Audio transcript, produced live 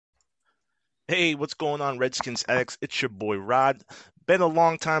Hey, what's going on, Redskins X? It's your boy Rod. Been a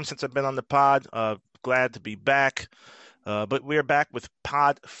long time since I've been on the pod. Glad to be back. But we're back with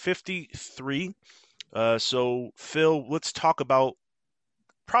Pod 53. So, Phil, let's talk about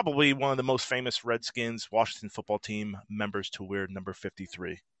probably one of the most famous Redskins Washington football team members to wear number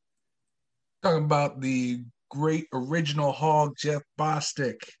 53. Talking about the great original Hog, Jeff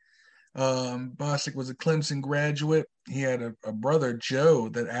Bostic. Bostic was a Clemson graduate. He had a brother, Joe,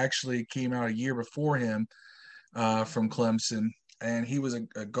 that actually came out a year before him from Clemson, and he was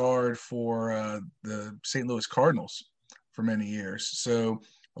a guard for the St. Louis Cardinals for many years. So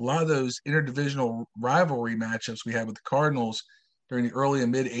a lot of those interdivisional rivalry matchups we had with the Cardinals during the early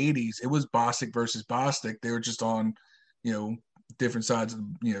and mid '80s, it was Bostic versus Bostic. They were just on, you know, different sides of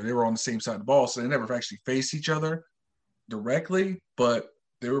they were on the same side of the ball, so they never actually faced each other directly, but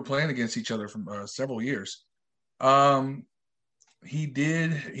they were playing against each other for several years. Um, he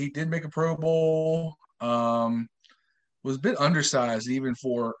did make a Pro Bowl. Was a bit undersized even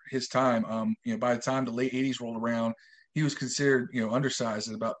for his time. By the time the late '80s rolled around, he was considered undersized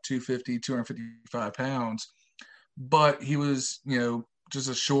at about 250, 255 pounds. But he was just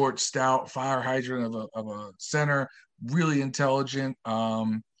a short, stout fire hydrant of a center, really intelligent.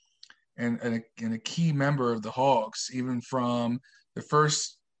 And a key member of the Hogs, even from the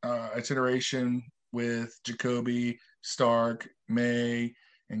first iteration with Jacoby, Stark, May,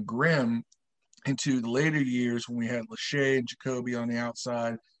 and Grimm into the later years when we had Lachey and Jacoby on the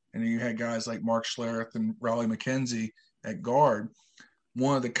outside, and then you had guys like Mark Schlereth and Raleigh McKenzie at guard.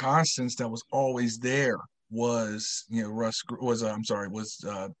 One of the constants that was always there was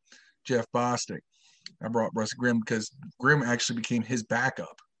Jeff Bostic. I brought Russ Grimm because Grimm actually became his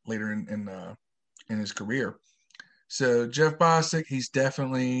backup later in his career. So Jeff Bostic, he's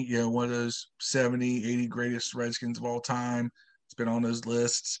definitely one of those 70, 80 greatest Redskins of all time. It's been on those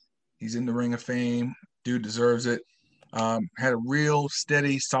lists. He's in the Ring of Fame. Dude deserves it. Had a real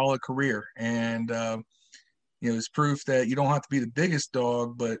steady, solid career, and it's proof that you don't have to be the biggest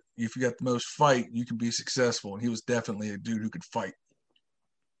dog, but if you got the most fight, you can be successful. And he was definitely a dude who could fight.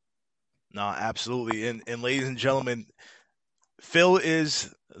 No, absolutely. And ladies and gentlemen, Phil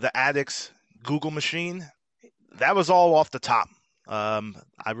is the addict's Google machine. That was all off the top. I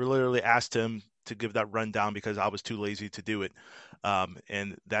literally asked him to give that rundown because I was too lazy to do it.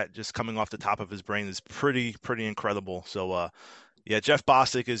 And that just coming off the top of his brain is pretty incredible. So, yeah, Jeff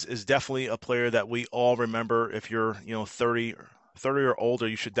Bostic is definitely a player that we all remember. If you're, 30 or older,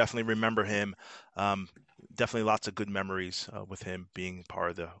 you should definitely remember him. Um, Definitely lots of good memories with him being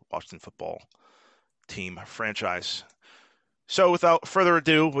part of the Washington football team franchise. So, without further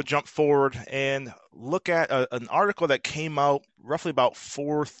ado, we'll jump forward and look at an article that came out roughly about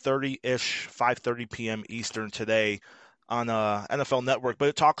 4:30-ish, 5:30 p.m. Eastern today on NFL Network. But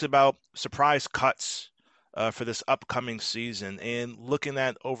it talks about surprise cuts for this upcoming season. And looking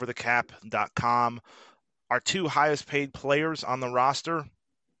at overthecap.com, our two highest paid players on the roster,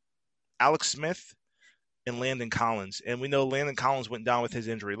 Alex Smith and Landon Collins. And we know Landon Collins went down with his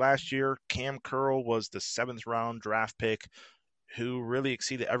injury last year. Cam Curl was the seventh round draft pick who really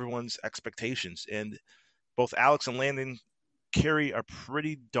exceeded everyone's expectations. And both Alex and Landon carry a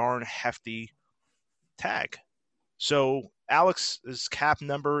pretty darn hefty tag. So Alex's cap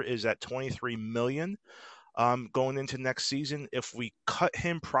number is at 23 million going into next season. If we cut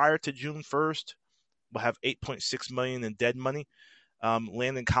him prior to June 1st, we'll have 8.6 million in dead money.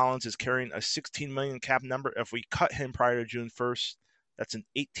 Landon Collins is carrying a 16 million cap number. If we cut him prior to June 1st, that's an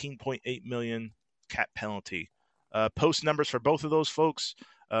 18.8 million cap penalty. Post numbers for both of those folks.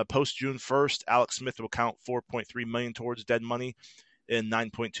 Post June 1st, Alex Smith will count 4.3 million towards dead money and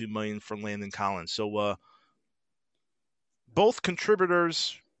 9.2 million for Landon Collins. So both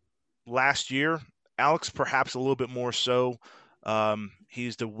contributors last year. Alex perhaps a little bit more so.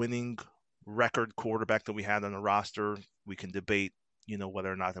 He's the winning record quarterback that we had on the roster. We can debate,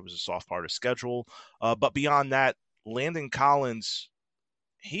 whether or not that was a soft part of schedule. But beyond that, Landon Collins,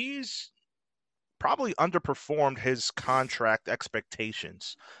 he's probably underperformed his contract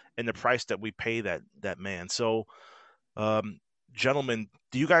expectations and the price that we pay that man. So, gentlemen,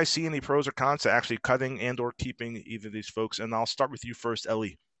 do you guys see any pros or cons to actually cutting and or keeping either of these folks? And I'll start with you first,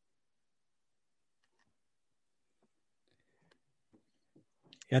 Ellie.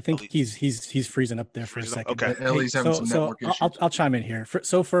 Yeah, I think Ellie, he's freezing up there you for a freezing up? second. Okay. But hey, Ellie's having so some so network I'll issues. I'll chime in here.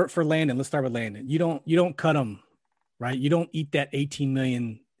 For Landon, let's start with Landon. You don't cut him, right? You don't eat that 18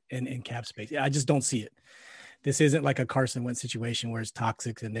 million in cap space. I just don't see it. This isn't like a Carson Wentz situation where it's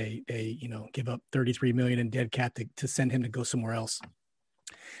toxic and they give up 33 million in dead cap to send him to go somewhere else.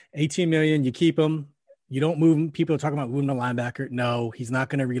 18 million, you keep him. You don't move him. People are talking about moving to linebacker. No, he's not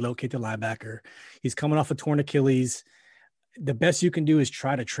going to relocate to linebacker. He's coming off a torn Achilles. The best you can do is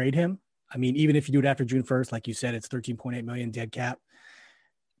try to trade him. I mean, even if you do it after June 1st, like you said, it's 13.8 million dead cap.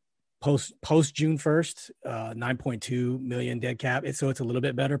 Post June 1st, 9.2 million dead cap. So it's a little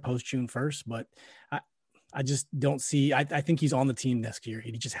bit better post June 1st, but I just don't see. I think he's on the team next year.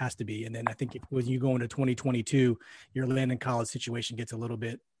 He just has to be. And then I think when you go into 2022, your Landon Collins situation gets a little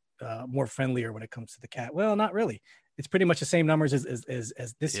bit more friendlier when it comes to the cap. Well, not really. It's pretty much the same numbers as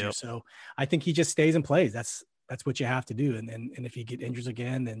this year. So I think he just stays and plays. That's what you have to do. And if you get injured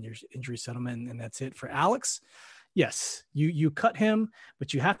again, then there's injury settlement, and that's it for Alex. Yes, you cut him,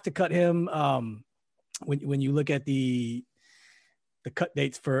 but you have to cut him when you look at the cut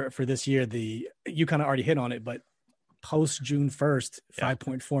dates for this year. You kind of already hit on it, but post June 1st,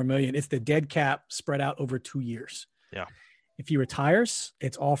 5.4 million. It's the dead cap spread out over 2 years. Yeah. If he retires,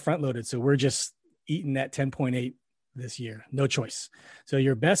 it's all front loaded. So we're just eating that 10.8 this year. No choice. So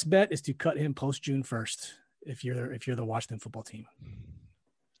your best bet is to cut him post June 1st if you're the Washington football team.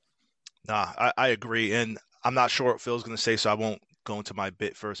 Nah, I agree. And I'm not sure what Phil's going to say, so I won't go into my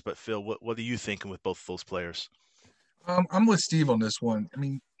bit first. But Phil, what are you thinking with both those players? I'm with Steve on this one. I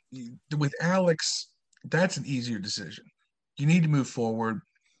mean, with Alex, that's an easier decision. You need to move forward.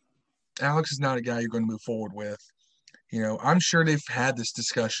 Alex is not a guy you're going to move forward with. You know, I'm sure they've had this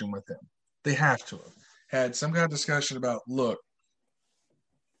discussion with him. They have to have had some kind of discussion about, look,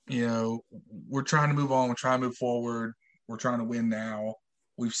 you know, we're trying to move on. We're trying to move forward. We're trying to win now.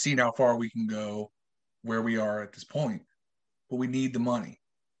 We've seen how far we can go, where we are at this point, but we need the money.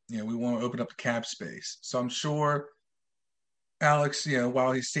 You know, we want to open up the cap space. So I'm sure Alex, you know,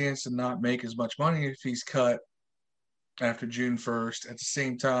 while he stands to not make as much money if he's cut after June 1st, at the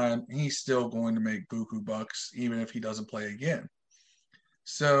same time, he's still going to make buku bucks, even if he doesn't play again.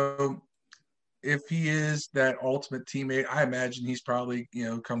 So if he is that ultimate teammate, I imagine he's probably, you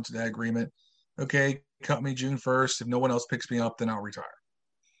know, come to that agreement. Okay, cut me June 1st. If no one else picks me up, then I'll retire.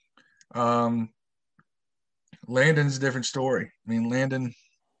 Landon's a different story. I mean, Landon,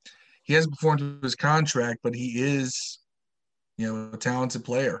 he hasn't performed to his contract, but he is, you know, a talented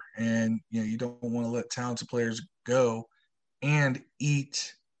player. And, you know, you don't want to let talented players go and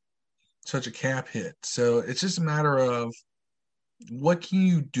eat such a cap hit. So it's just a matter of what can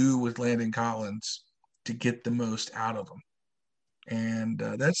you do with Landon Collins to get the most out of him? And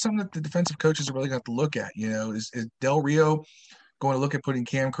that's something that the defensive coaches are really going to have to look at. You know, is Del Rio going to look at putting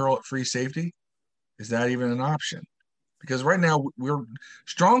Cam Curl at free safety? Is that even an option? Because right now we're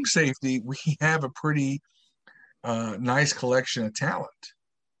strong safety. We have a pretty nice collection of talent,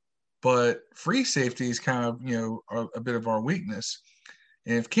 but free safety is kind of, you know, a bit of our weakness.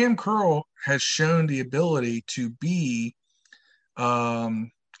 And if Cam Curl has shown the ability to be,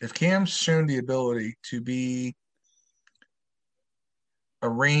 if Cam's shown the ability to be a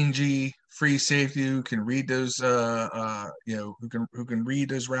rangy free safety who can read those, you know, who can read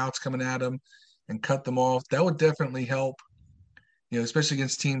those routes coming at him and cut them off, that would definitely help. You know, especially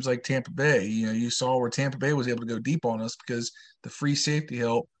against teams like Tampa Bay. You know, you saw where Tampa Bay was able to go deep on us because the free safety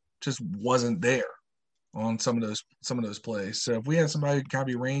help just wasn't there on some of those plays. So if we had somebody who can kind of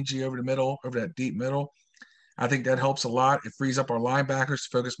be rangy over the middle, over that deep middle, I think that helps a lot. It frees up our linebackers to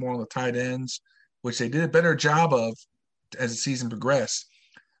focus more on the tight ends, which they did a better job of as the season progressed.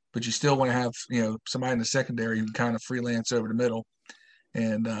 But you still want to have, you know, somebody in the secondary who can kind of freelance over the middle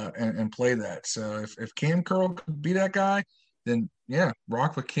and play that. So if Cam Curl could be that guy, then yeah,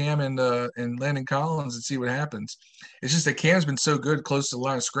 rock with Cam and Landon Collins and see what happens. It's just that Cam's been so good close to the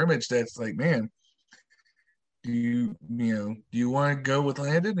line of scrimmage that it's like, man, do you want to go with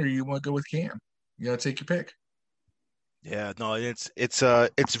Landon or you want to go with Cam? You got to take your pick. Yeah, no,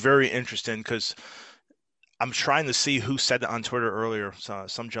 it's very interesting because I'm trying to see who said it on Twitter earlier. So,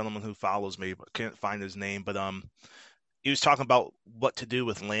 some gentleman who follows me, but can't find his name. But he was talking about what to do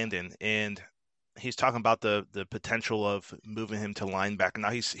with Landon, and he's talking about the potential of moving him to linebacker. Now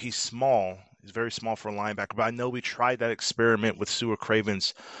he's small. He's very small for a linebacker, but I know we tried that experiment with Stuart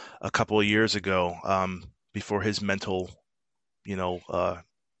Cravens a couple of years ago, before his mental, you know,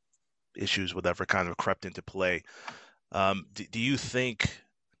 issues, whatever, kind of crept into play. Do you think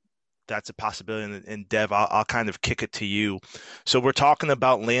that's a possibility? And Dev, I'll kind of kick it to you. So we're talking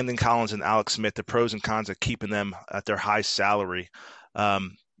about Landon Collins and Alex Smith, the pros and cons of keeping them at their high salary.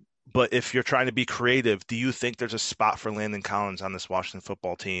 But if you're trying to be creative, do you think there's a spot for Landon Collins on this Washington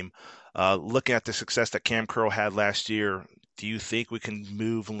football team? Looking at the success that Cam Curl had last year, do you think we can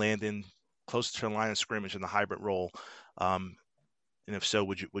move Landon closer to the line of scrimmage in the hybrid role? And if so,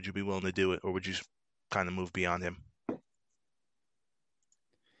 would you be willing to do it, or would you kind of move beyond him?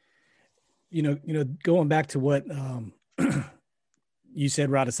 going back to what you said,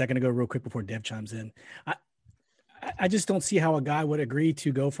 Rod, a second ago, real quick before Dev chimes in, I just don't see how a guy would agree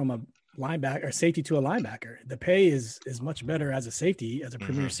to go from a linebacker or safety to a linebacker. The pay is much better as a safety, as a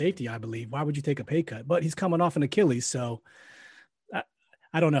premier safety, I believe. Why would you take a pay cut? But he's coming off an Achilles, so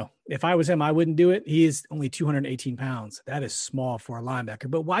I don't know. If I was him, I wouldn't do it. He is only 218 pounds. That is small for a linebacker.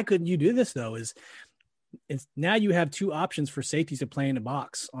 But why couldn't you do this, though, it's now you have two options for safeties to play in the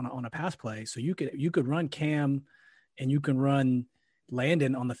box on a pass play. So you could run Cam and you can run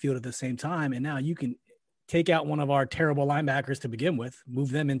Landon on the field at the same time. And now you can take out one of our terrible linebackers to begin with,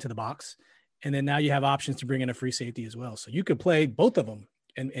 move them into the box. And then now you have options to bring in a free safety as well. So you could play both of them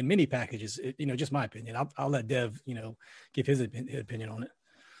in mini packages, just my opinion. I'll let Dev, give his opinion on it.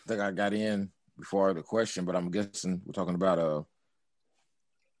 I think I got in before the question, but I'm guessing we're talking about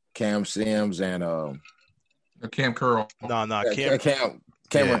Cam Sims and Cam Curl. No,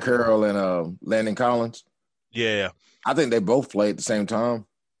 Cameron Curl and Landon Collins. Yeah. I think they both played at the same time.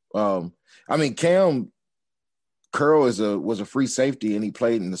 Cam Curl was a free safety and he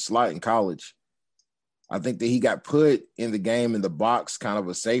played in the slot in college. I think that he got put in the game in the box, kind of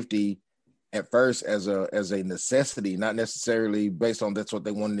a safety at first as a necessity, not necessarily based on that's what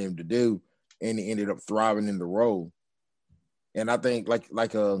they wanted him to do, and he ended up thriving in the role. And I think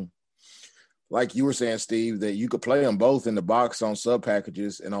like you were saying, Steve, that you could play them both in the box on sub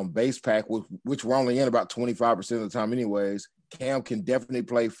packages and on base pack, which we're only in about 25% of the time anyways. Cam can definitely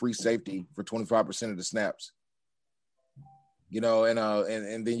play free safety for 25% of the snaps.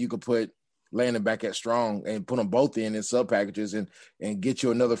 And then you could put Landon back at strong and put them both in sub packages and get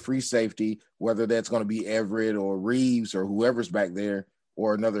you another free safety, whether that's going to be Everett or Reeves or whoever's back there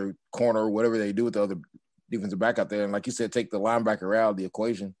or another corner or whatever they do with the other defensive back out there. And like you said, take the linebacker out of the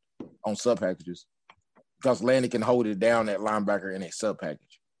equation on sub packages because Landon can hold it down at linebacker in a sub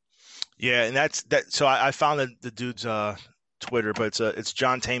package. Yeah, and that's that. So I found the dude's Twitter, but it's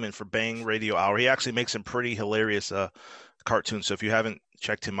John Taman for Bang Radio Hour. He actually makes some pretty hilarious cartoons. So if you haven't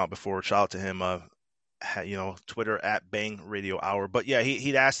checked him out before, shout out to him. Twitter at Bang Radio Hour. But yeah,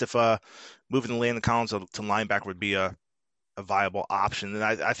 he'd asked if moving the Landon Collins to linebacker would be a viable option, and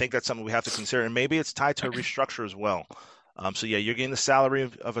I think that's something we have to consider. And maybe it's tied to a restructure as well. So yeah, you're getting the salary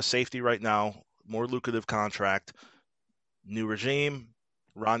of a safety right now, more lucrative contract, new regime.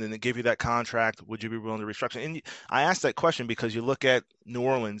 Ron didn't give you that contract. Would you be willing to restructure? And I asked that question because you look at New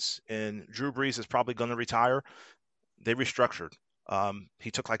Orleans and Drew Brees is probably going to retire. They restructured.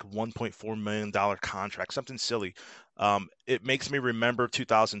 He took like $1.4 million contract, something silly. It makes me remember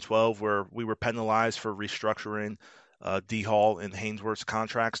 2012 where we were penalized for restructuring D Hall and Haynesworth's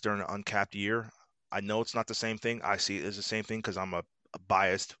contracts during an uncapped year. I know it's not the same thing. I see it as the same thing because I'm a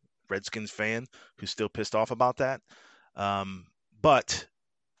biased Redskins fan who's still pissed off about that. But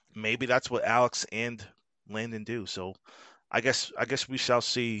maybe that's what Alex and Landon do. So I guess we shall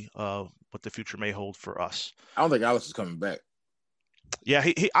see what the future may hold for us. I don't think Alex is coming back. Yeah,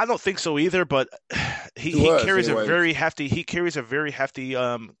 he I don't think so either, but he carries a very hefty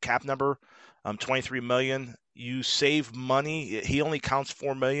cap number, $23 million. You save money. He only counts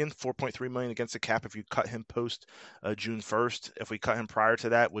 $4.3 million against the cap if you cut him post June 1st. If we cut him prior to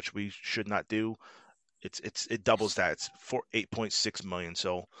that, which we should not do, it doubles that. It's $8.6 million.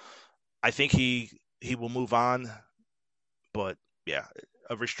 So I think he will move on, but yeah,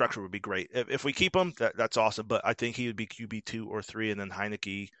 a restructure would be great. If we keep him, that's awesome. But I think he would be QB 2 or 3, and then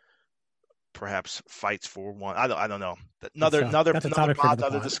Heineke perhaps fights for one. I don't know. Another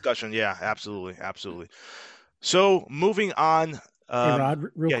discussion. Yeah, absolutely. So moving on. Hey, Rod,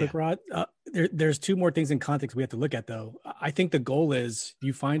 real quick, Rod. There's two more things in context we have to look at, though. I think the goal is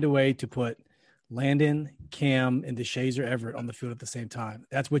you find a way to put Landon, Cam, and DeShazer Everett on the field at the same time.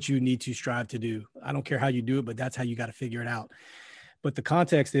 That's what you need to strive to do. I don't care how you do it, but that's how you got to figure it out. But the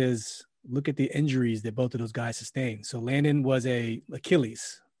context is look at the injuries that both of those guys sustained. So Landon was a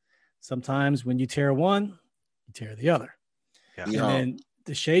Achilles. Sometimes when you tear one, you tear the other. Yeah. And then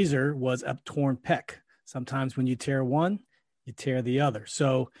DeShazer was a torn pec. Sometimes when you tear one, you tear the other.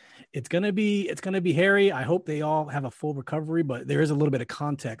 So it's gonna be hairy. I hope they all have a full recovery, but there is a little bit of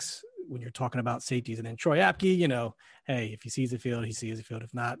context when you're talking about safeties. And then Troy Apke, hey, if he sees the field, he sees the field.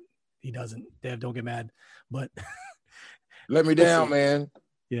 If not, he doesn't. Dev, don't get mad. But let me down, man.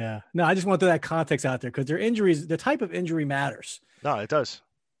 Yeah. No, I just want to throw that context out there because their injuries, the type of injury matters. No, it does.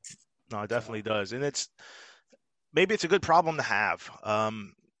 No, it definitely does. And maybe it's a good problem to have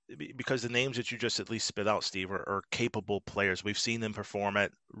because the names that you just at least spit out, Steve, are capable players. We've seen them perform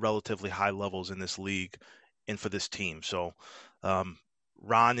at relatively high levels in this league and for this team. So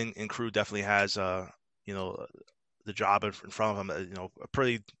Ron and crew definitely has, the job in front of him, a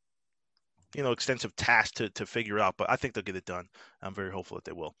pretty extensive task to figure out, but I think they'll get it done. I'm very hopeful that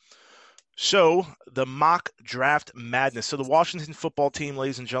they will. So the mock draft madness. So the Washington football team,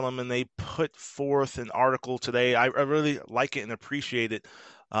 ladies and gentlemen, they put forth an article today. I really like it and appreciate it.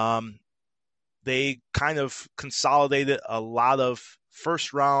 They kind of consolidated a lot of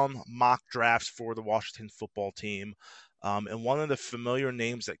first-round mock drafts for the Washington football team. And one of the familiar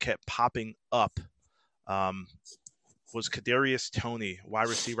names that kept popping up was Kadarius Toney, wide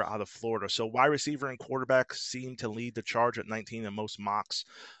receiver out of Florida. So wide receiver and quarterback seem to lead the charge at 19 in most mocks.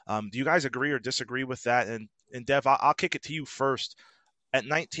 Do you guys agree or disagree with that? And Dev, I'll kick it to you first. At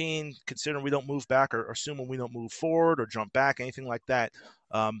 19, considering we don't move back or assuming we don't move forward or jump back, anything like that,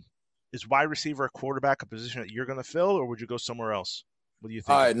 is wide receiver or quarterback a position that you're going to fill, or would you go somewhere else? What do you think?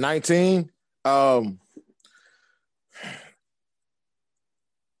 All right, 19.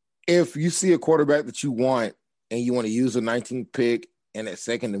 If you see a quarterback that you want and you want to use a 19th pick and at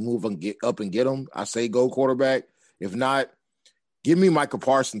second to move and get up and get him, I say go quarterback. If not, give me Micah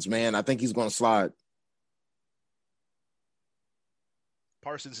Parsons, man. I think he's going to slide.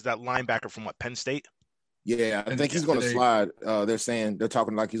 Parsons is that linebacker from Penn State? Yeah, I think he's going to slide. They're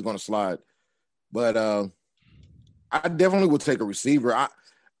talking like he's going to slide. But I definitely would take a receiver.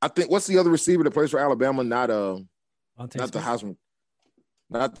 I think, what's the other receiver that plays for Alabama? Not the Heisman.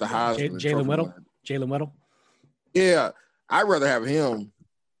 Not the Heisman. Jalen Weddle. Yeah, I'd rather have him.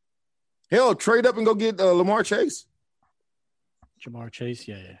 Hell, trade up and go get Lamar Chase. Jamar Chase,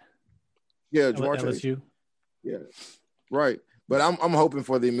 yeah. Jamar LSU. Chase. Yeah, right. But I'm hoping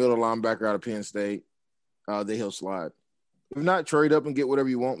for the middle linebacker out of Penn State that he'll slide. If not, trade up and get whatever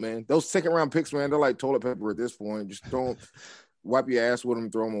you want, man. Those second-round picks, man, they're like toilet paper at this point. Just don't wipe your ass with them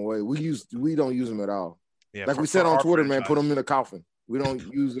and throw them away. We don't use them at all. Yeah, like we said on Twitter, man, put them in a coffin. We don't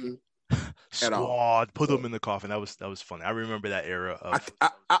use them at all. Squad, put them in the coffin. That was funny. I remember that era.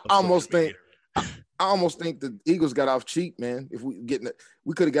 I almost think the Eagles got off cheap, man. If we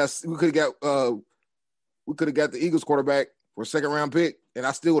could have got the Eagles quarterback for a second-round pick, and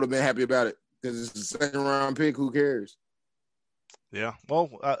I still would have been happy about it because it's a second-round pick. Who cares? Yeah, well,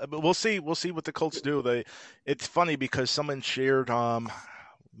 we'll see. We'll see what the Colts do. It's funny because someone shared,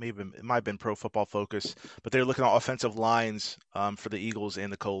 maybe it might have been Pro Football Focus, but they're looking at offensive lines for the Eagles and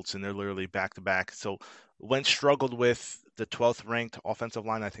the Colts, and they're literally back to back. So Wentz struggled with the 12th ranked offensive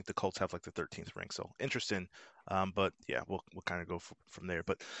line. I think the Colts have like the 13th rank. So interesting. But yeah, we'll kind of go from there.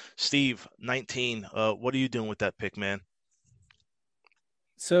 But Steve, 19. What are you doing with that pick, man?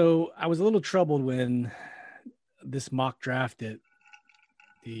 So I was a little troubled when this mock draft that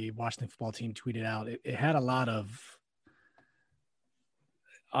the Washington football team tweeted out. It had a lot of,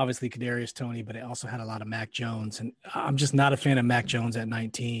 obviously, Kadarius Toney, but it also had a lot of Mac Jones. And I'm just not a fan of Mac Jones at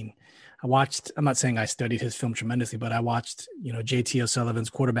 19. I'm not saying I studied his film tremendously, but I watched, JT O'Sullivan's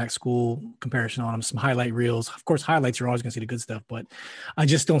quarterback school comparison on him, some highlight reels. Of course, highlights, you're always going to see the good stuff, but I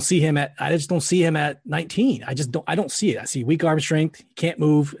just don't see him at 19. I don't see it. I see weak arm strength. He can't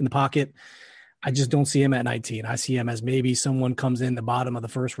move in the pocket. I just don't see him at 19. I see him as maybe someone comes in the bottom of the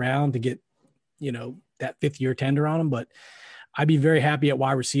first round to get, that fifth year tender on him, but I'd be very happy at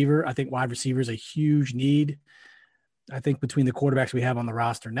wide receiver. I think wide receiver is a huge need. I think between the quarterbacks we have on the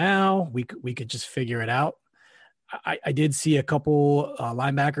roster now, we could just figure it out. I did see a couple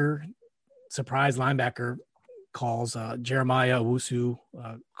surprise linebacker calls. Jeremiah Owusu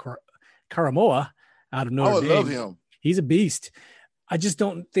Karamoa out of Notre Dame. I love him. He's a beast. I just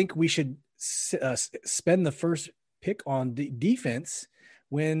don't think we should spend the first pick on the defense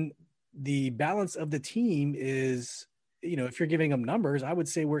when the balance of the team is, if you're giving them numbers, I would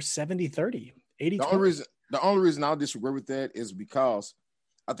say we're 70-30, 80-20. The only reason I'll disagree with that is because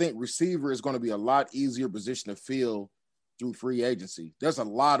I think receiver is going to be a lot easier position to fill through free agency. There's a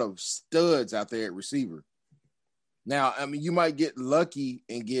lot of studs out there at receiver. Now, I mean, you might get lucky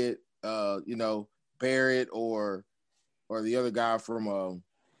and get, Barrett or the other guy from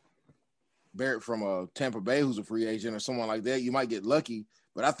Barrett from Tampa Bay, who's a free agent or someone like that. You might get lucky,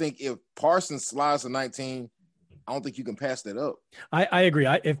 but I think if Parsons slides to 19, I don't think you can pass that up. I agree.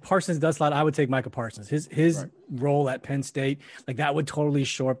 If Parsons does slide, I would take Micah Parsons. His right. Role at Penn State, like that would totally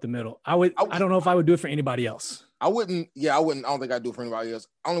shore up the middle. I don't know if I would do it for anybody else. I wouldn't. I don't think I'd do it for anybody else.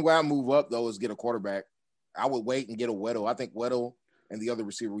 Only way I move up though is get a quarterback. I would wait and get a Weddle. I think Weddle and the other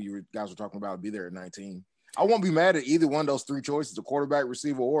receiver you guys were talking about would be there at 19. I won't be mad at either one of those three choices, a quarterback,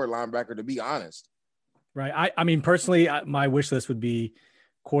 receiver, or a linebacker, to be honest. Right. I mean, personally, my wish list would be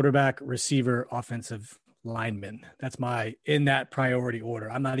quarterback, receiver, offensive lineman. That's in that priority order.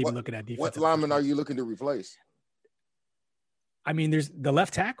 I'm not even looking at defense. What lineman are you looking to replace? I mean, there's the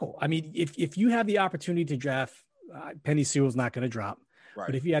left tackle. I mean, if you have the opportunity to draft, Penny Sewell's not going to drop. Right.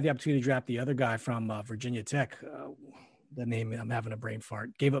 But if you had the opportunity to draft the other guy from Virginia Tech, the name, I'm having a brain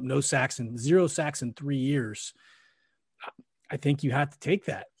fart, gave up zero sacks in 3 years. I think you have to take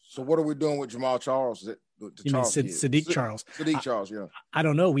that. So what are we doing with Jamal Charles? You mean Sadiq Charles? Sadiq Charles, yeah. I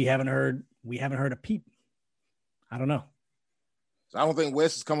don't know. We haven't heard a peep. I don't know. So I don't think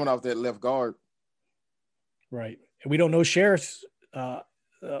West is coming off that left guard. Right. And we don't know Sheriff's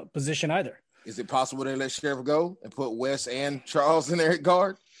position either. Is it possible they let Sheriff go and put West and Charles in there at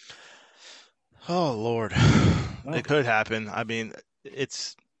guard? Oh Lord, It could happen. I mean,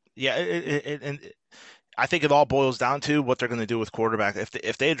 and I think it all boils down to what they're going to do with quarterback.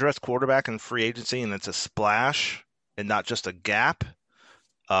 If they address quarterback in free agency and it's a splash and not just a gap,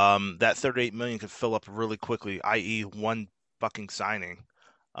 that $38 million could fill up really quickly, i.e., one fucking signing.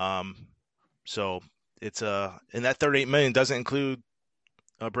 So it's and that $38 million doesn't include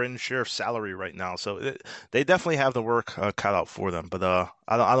Brandon Sheriff's salary right now. So they definitely have the work cut out for them. But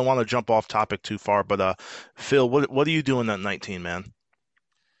I don't want to jump off topic too far. But Phil, what are you doing at 19, man?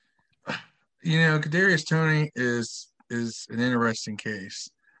 Kadarius Toney is an interesting case.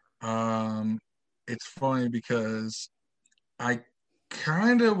 It's funny because I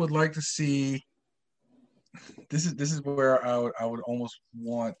kind of would like to see. This is where I would almost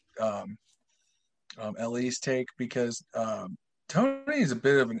want Ellie's take, because Toney is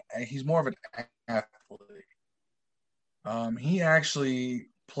he's more of an athlete. He actually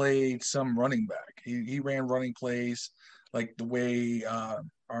played some running back. He ran running plays like the way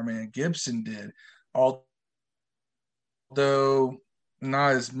our man Gibson did, although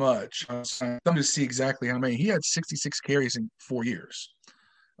not as much. I'm to see exactly how many. He had 66 carries in 4 years,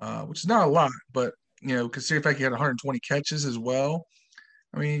 which is not a lot, but consider the fact he had 120 catches as well.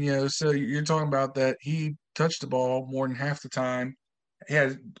 I mean, so you're talking about that he touched the ball more than half the time. He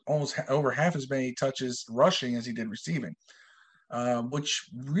had almost over half as many touches rushing as he did receiving, which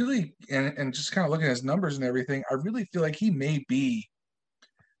really, and just kind of looking at his numbers and everything, I really feel like he may be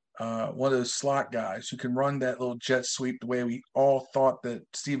one of those slot guys who can run that little jet sweep the way we all thought that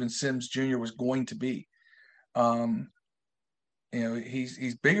Steven Sims Jr. was going to be.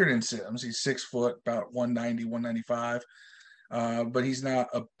 He's bigger than Sims. He's 6 foot, about 190, 195. But he's not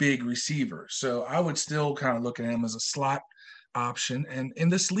a big receiver. So I would still kind of look at him as a slot option. And in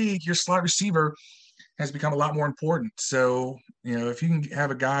this league, your slot receiver has become a lot more important. So, if you can have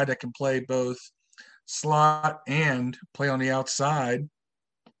a guy that can play both slot and play on the outside,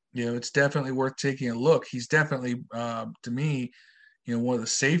 it's definitely worth taking a look. He's definitely, to me, one of the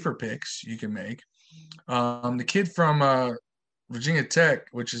safer picks you can make. The kid from Virginia Tech,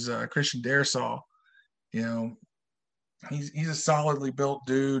 which is Christian Darrisaw, he's a solidly built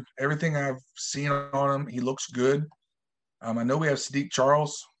dude. Everything I've seen on him, he looks good. I know we have Sadiq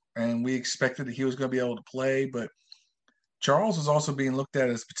Charles, and we expected that he was going to be able to play, but Charles is also being looked at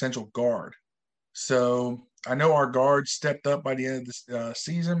as potential guard. So I know our guard stepped up by the end of this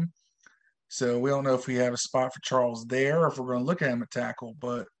season, so we don't know if we have a spot for Charles there or if we're going to look at him at tackle.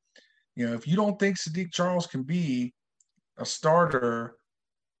 But, if you don't think Sadiq Charles can be a starter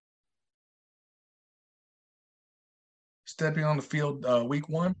stepping on the field week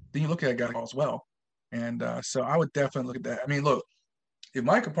 1, then you look at a guy as well. And so I would definitely look at that. I mean, look, if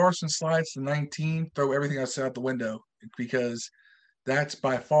Micah Parsons slides to 19, throw everything I said out the window, because that's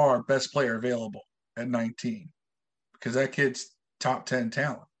by far best player available at 19, because that kid's top 10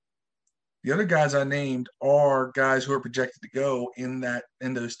 talent. The other guys I named are guys who are projected to go in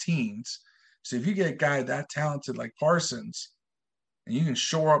those teams. So if you get a guy that talented like Parsons, and you can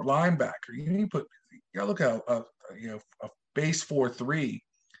shore up linebacker, you gotta look at a base 4-3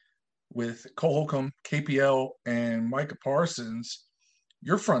 with Cole Holcomb, KPL, and Micah Parsons.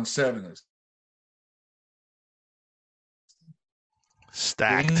 Your front seven is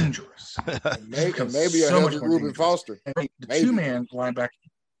stacked, dangerous. maybe a healthy Reuben Foster. The two-man linebacker.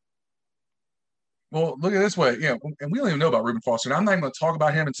 Well, look at it this way, and we don't even know about Reuben Foster. And I'm not even going to talk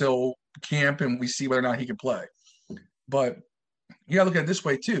about him until camp and we see whether or not he can play. But you got to look at it this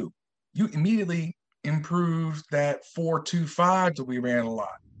way too. You immediately improved that 4-2-5 that we ran a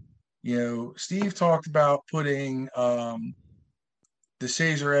lot. Steve talked about putting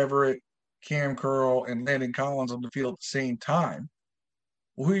DeShazer Everett, Cam Curl, and Landon Collins on the field at the same time.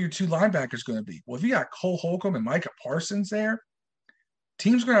 Well, who are your two linebackers going to be? Well, if you got Cole Holcomb and Micah Parsons there,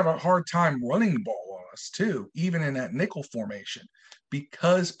 teams going to have a hard time running the ball on us too, even in that nickel formation,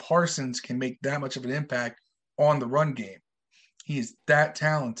 because Parsons can make that much of an impact on the run game. He is that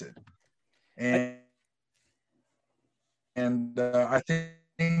talented. And I think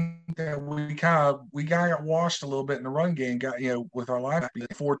that we got washed a little bit in the run game, with our linebacker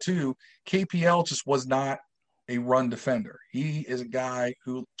 4-2. KPL just was not a run defender. He is a guy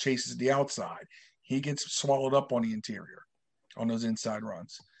who chases the outside. He gets swallowed up on the interior, on those inside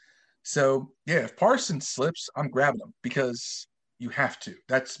runs. So, yeah, if Parsons slips, I'm grabbing him because you have to.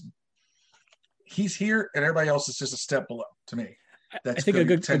 He's here, and everybody else is just a step below to me. I think a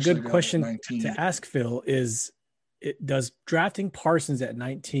good question to ask, Phil, is does drafting Parsons at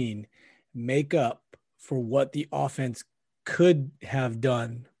 19 make up for what the offense could have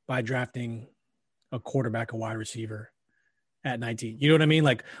done by drafting a quarterback, a wide receiver at 19? You know what I mean?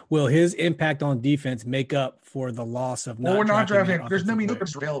 Like, will his impact on defense make up for the loss of not? Well, we're not drafting. There's no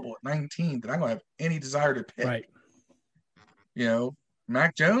players available at 19 that I'm going to have any desire to pick. Right. You know,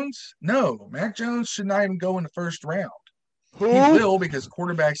 Mac Jones? No, Mac Jones should not even go in the first round. Who? He will, because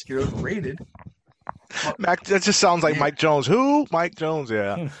quarterbacks get overrated. Mac, that just sounds like Mike Jones. Who? Mike Jones,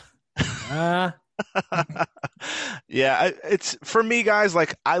 yeah. Yeah, it's for me, guys.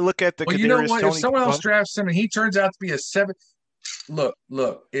 Like, I look at the. Well, you know what? If someone else drafts him and he turns out to be a 7, look.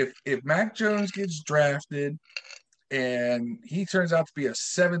 If Mac Jones gets drafted and he turns out to be a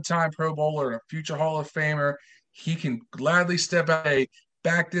 7-time Pro Bowler and a future Hall of Famer, he can gladly step out. Hey,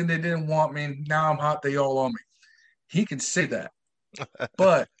 back then they didn't want me. Now I'm hot. They all on me. He can say that,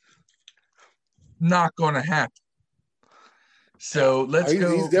 but not going to happen. So let's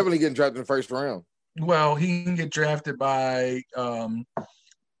go. He's definitely getting drafted in the first round. Well, he can get drafted by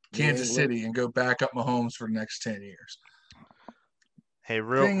Kansas City and go back up Mahomes for the next 10 years. Hey,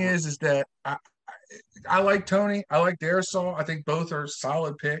 thing is that I like Tony. I like Darisaw. I think both are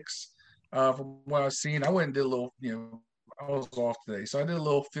solid picks from what I've seen. I went and did a little, I was off today, so I did a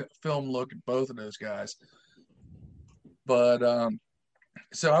little film look at both of those guys. But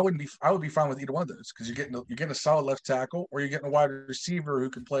so I would be fine with either one of those, because you're getting a solid left tackle, or you're getting a wide receiver who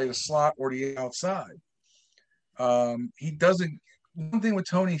can play the slot or the outside. He doesn't. One thing with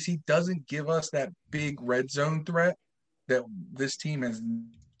Tony is he doesn't give us that big red zone threat that this team has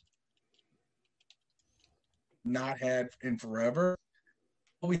not had in forever.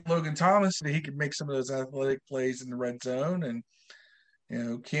 With Logan Thomas, he could make some of those athletic plays in the red zone, and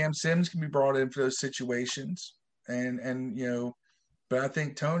Cam Sims can be brought in for those situations, and but I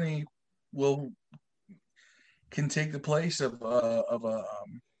think Tony can take the place of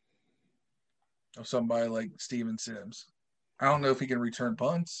somebody like Steven Sims. I don't know if he can return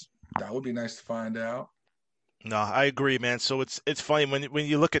punts. That would be nice to find out. No, I agree, man. So it's funny when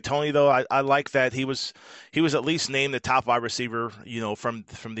you look at Tony, though. I like that he was at least named the top wide receiver, from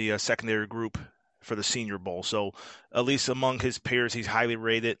the secondary group for the Senior Bowl. So at least among his peers, he's highly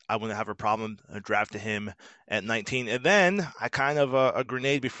rated. I wouldn't have a problem drafting him at 19. And then I kind of a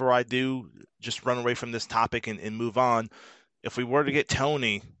grenade before I do just run away from this topic and move on. If we were to get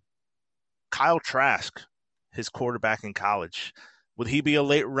Tony, Kyle Trask, his quarterback in college, would he be a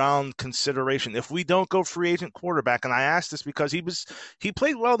late round consideration if we don't go free agent quarterback? And I ask this because he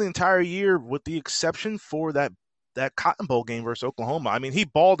played well the entire year, with the exception for that Cotton Bowl game versus Oklahoma. I mean, he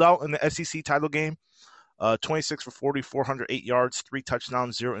balled out in the SEC title game, 26 for 40, 408 yards, 3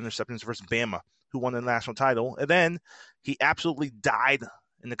 touchdowns, 0 interceptions versus Bama, who won the national title. And then he absolutely died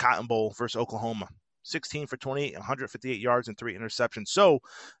in the Cotton Bowl versus Oklahoma, 16 for 28, 158 yards, and 3 interceptions. So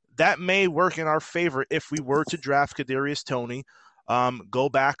that may work in our favor if we were to draft Kadarius Toney. Go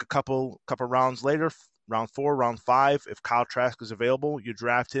back a couple rounds later, round 4, round 5. If Kyle Trask is available, you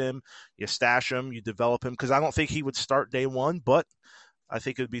draft him, you stash him, you develop him, because I don't think he would start day one, but I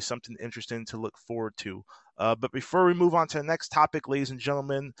think it would be something interesting to look forward to. But before we move on to the next topic, ladies and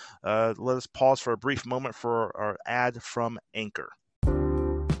gentlemen, let us pause for a brief moment for our ad from Anchor.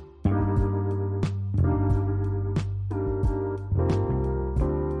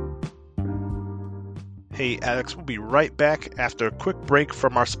 Hey, Alex, we'll be right back after a quick break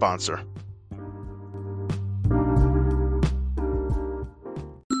from our sponsor.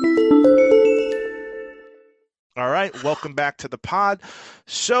 All right, welcome back to the pod.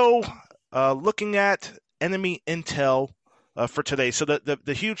 So, looking at enemy intel for today. So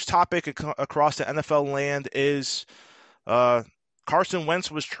the huge topic across the NFL land is Carson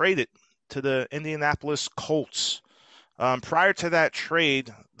Wentz was traded to the Indianapolis Colts. Prior to that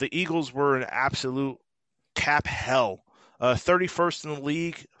trade, the Eagles were an absolute cap hell. 31st in the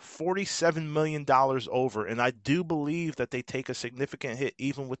league, $47 million over. And I do believe that they take a significant hit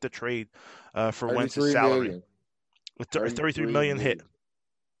even with the trade for Wentz's salary. Million. With $33 million hit.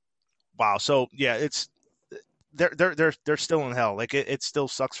 Wow. So yeah, it's they're still in hell. Like it still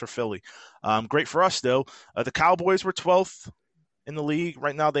sucks for Philly. Great for us though. The Cowboys were 12th in the league.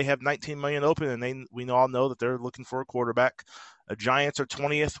 Right now they have $19 million open, and we all know that they're looking for a quarterback. Giants are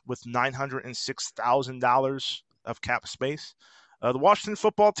 20th with $906,000 of cap space. The Washington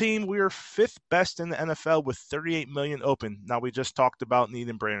football team, we are 5th best in the NFL with 38 million open. Now, we just talked about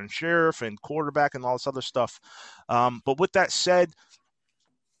needing Brandon Sheriff and quarterback and all this other stuff. But with that said,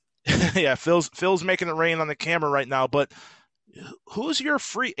 yeah, Phil's making it rain on the camera right now. But who's your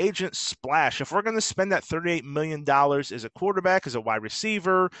free agent splash? If we're going to spend that $38 million, is it quarterback? Is it wide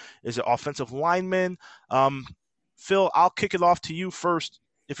receiver? Is it offensive lineman? Phil, I'll kick it off to you first.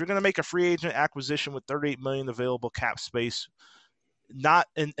 If you're going to make a free agent acquisition with $38 million available cap space,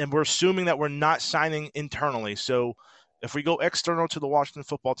 and we're assuming that we're not signing internally. So if we go external to the Washington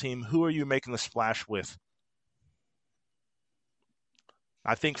football team, who are you making the splash with?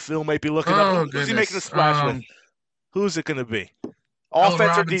 I think Phil might be looking up. Who's he making the splash with? Who's it going to be?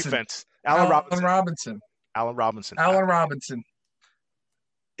 Offense or defense? Allen Robinson. Allen Robinson.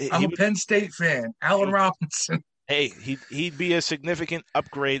 I'm a Penn State fan. Allen Robinson. Hey, he'd be a significant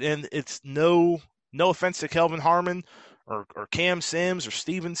upgrade, and it's no offense to Kelvin Harmon or Cam Sims or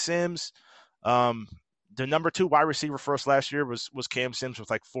Steven Sims. The number 2 wide receiver for us last year was Cam Sims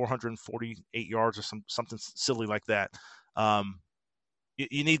with like 448 yards or something silly like that.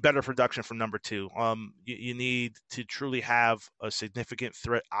 You need better production from number 2. You need to truly have a significant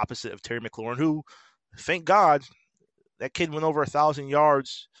threat opposite of Terry McLaurin, who, thank God, that kid went over 1,000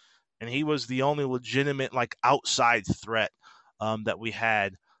 yards, and he was the only legitimate like outside threat that we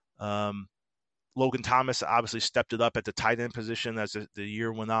had. Logan Thomas obviously stepped it up at the tight end position as the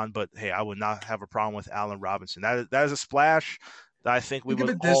year went on, but hey, I would not have a problem with Allen Robinson. That is a splash that I think we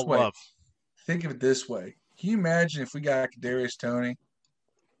would all love. Think of it this way. Can you imagine if we got Kadarius Toney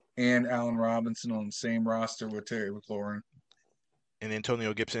and Allen Robinson on the same roster with Terry McLaurin? And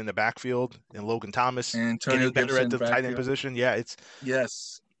Antonio Gibson in the backfield and Logan Thomas and getting better at the tight end position. Yeah,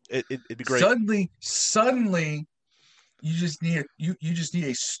 it'd be great. Suddenly you just need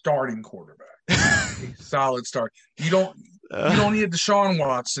a starting quarterback. A solid start. You don't need Deshaun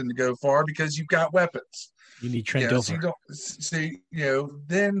Watson to go far because you've got weapons. You need Trent Dilfer.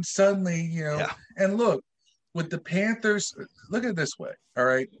 Then suddenly, and look, with the Panthers, look at it this way. All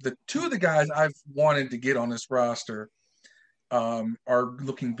right. The 2 of the guys I've wanted to get on this roster are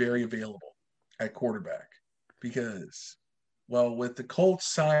looking very available at quarterback because, well, with the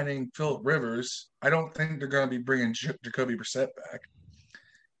Colts signing Phillip Rivers, I don't think they're going to be bringing Jacoby Brissett back.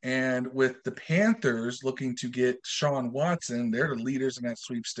 And with the Panthers looking to get Sean Watson, they're the leaders in that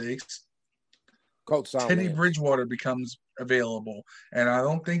sweepstakes. Teddy Bridgewater becomes available. And I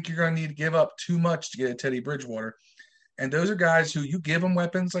don't think you're going to need to give up too much to get a Teddy Bridgewater. And those are guys who you give them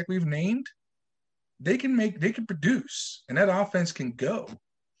weapons like we've named, they can produce, and that offense can go.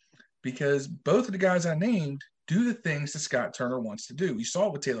 Because both of the guys I named do the things that Scott Turner wants to do. You saw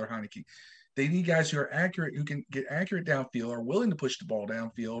it with Taylor Heineke. They need guys who are accurate, who can get accurate downfield, are willing to push the ball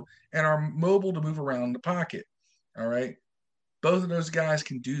downfield, and are mobile to move around the pocket. All right? Both of those guys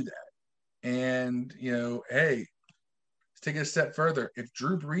can do that. And, hey, let's take it a step further. If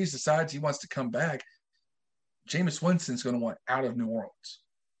Drew Brees decides he wants to come back, Jameis Winston's going to want out of New Orleans.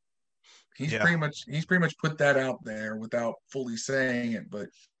 He's pretty much put that out there without fully saying it, but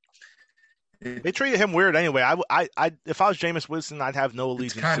they treated him weird anyway. I if I was Jameis Winston, I'd have no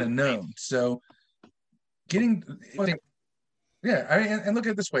allegiance. It's kind of known. So and look at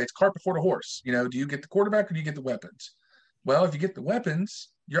it this way: it's cart before the horse. Do you get the quarterback or do you get the weapons? Well, if you get the weapons,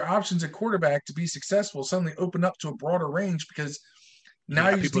 your options at quarterback to be successful suddenly open up to a broader range because now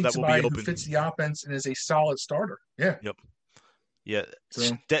you just need somebody who fits the offense and is a solid starter. Yeah. Yep. Yeah.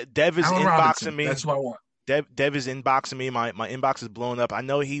 So, Dev is inboxing me. That's what I want. Dev is inboxing me. My inbox is blowing up. I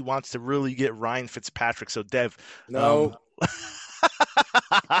know he wants to really get Ryan Fitzpatrick. So Dev, no,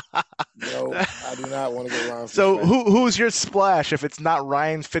 no, I do not want to get Ryan. So who's your splash if it's not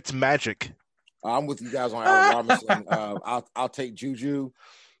Ryan Fitzmagic? I'm with you guys on Allen Robinson. I'll take Juju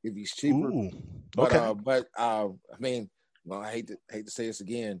if he's cheaper. Ooh, but I mean, well, I hate to say this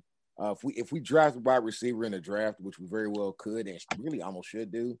again. If we draft a wide receiver in the draft, which we very well could and really almost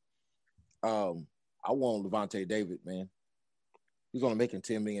should do, I want Levante David, man. He's only making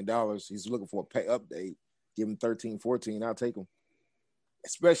 $10 million. He's looking for a pay update. Give him 13, 14. I'll take him.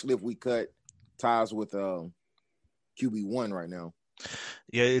 Especially if we cut ties with QB1 right now.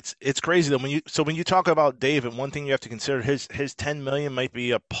 Yeah, it's crazy though. When you talk about David, one thing you have to consider his $10 million might be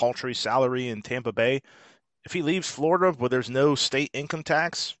a paltry salary in Tampa Bay. If he leaves Florida where there's no state income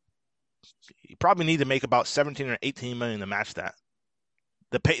tax, you probably need to make about 17 or 18 million to match that.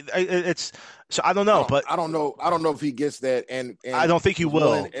 The pay so I don't know, but I don't know if he gets that, and I don't think he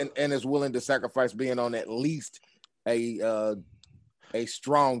will, and is willing to sacrifice being on at least a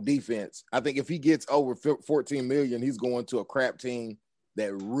strong defense. I think if he gets over 14 million, he's going to a crap team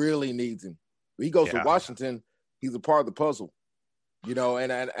that really needs him. If he goes to Washington, he's a part of the puzzle. You know,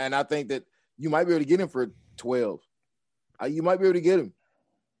 and I think that you might be able to get him for 12. You might be able to get him.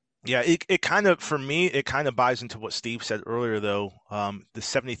 Yeah, it kind of, for me, it kind of buys into what Steve said earlier, though. The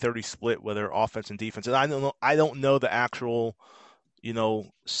 70-30 split, whether offense and defense. And I don't know the actual,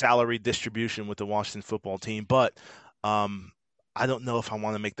 salary distribution with the Washington football team, but I don't know if I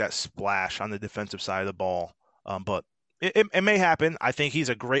want to make that splash on the defensive side of the ball. But it may happen. I think he's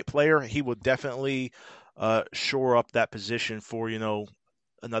a great player. He would definitely shore up that position for,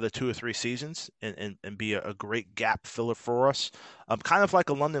 another 2 or 3 seasons and be a great gap filler for us. Kind of like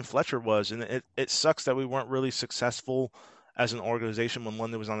a London Fletcher was. And it sucks that we weren't really successful as an organization when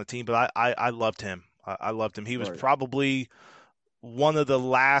London was on the team, but I loved him. I loved him. He was probably one of the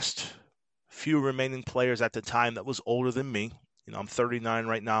last few remaining players at the time that was older than me. I'm 39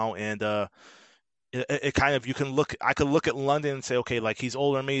 right now, and it kind of, I could look at London and say, okay, like he's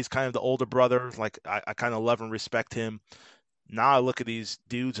older than me. He's kind of the older brother. Like I kind of love and respect him. Now I look at these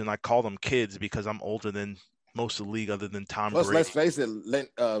dudes and I call them kids because I'm older than most of the league other than Tom Brady. Let's face it,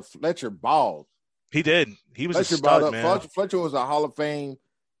 Fletcher balled. He did. He was Fletcher a stud, man. Fletcher was a Hall of Fame,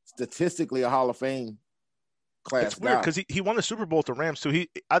 statistically a Hall of Fame class. It's weird because he won the Super Bowl with the Rams too.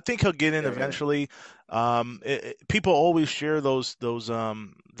 I think he'll get in eventually. People always share those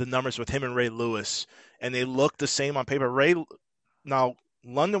the numbers with him and Ray Lewis, and they look the same on paper. Now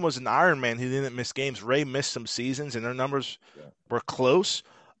London was an Iron Man. He didn't miss games. Ray missed some seasons, and their numbers were close.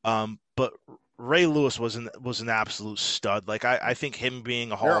 But Ray Lewis was an absolute stud. Like I think him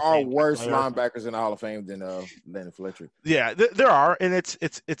being a Hall of Fame. There are worse linebackers in the Hall of Fame than London Fletcher. Yeah, there are, and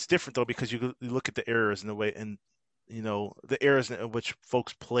it's different though because you look at the errors and the way and the eras in which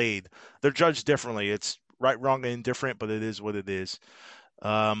folks played. They're judged differently. It's right, wrong, and indifferent, but it is what it is.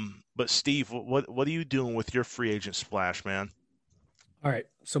 But Steve, what are you doing with your free agent splash, man? All right.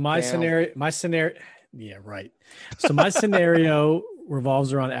 So my scenario, yeah, right. So my scenario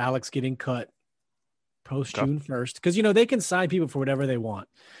revolves around Alex getting cut post June 1st, because they can sign people for whatever they want,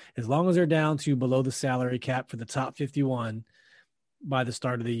 as long as they're down to below the salary cap for the top 51 by the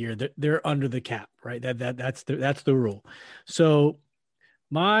start of the year. They're under the cap, right? That's the rule. So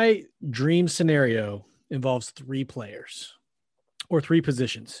my dream scenario involves 3 players or 3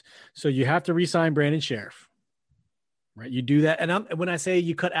 positions. So you have to re-sign Brandon Sheriff. Right, you do that, and when I say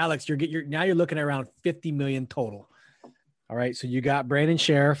you cut Alex, you're looking at around $50 million total. All right, so you got Brandon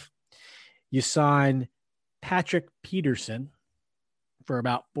Sheriff, you sign Patrick Peterson for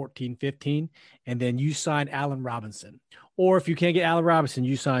about 14, 15, and then you sign Allen Robinson. Or if you can't get Allen Robinson,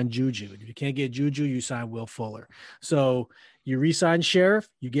 you sign Juju. If you can't get Juju, you sign Will Fuller. So you re-sign Sheriff,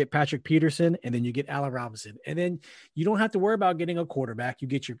 you get Patrick Peterson, and then you get Allen Robinson. And then you don't have to worry about getting a quarterback. You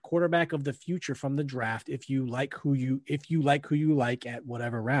get your quarterback of the future from the draft if you like who you like at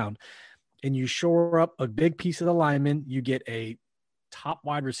whatever round. And you shore up a big piece of the lineman, you get a top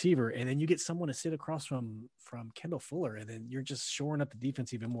wide receiver, and then you get someone to sit across from Kendall Fuller, and then you're just shoring up the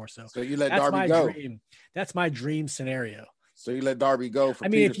defense even more. So you let Darby go. That's my dream scenario. So you let Darby go for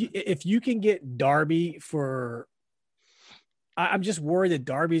Peterson. if you can get Darby for, I'm just worried that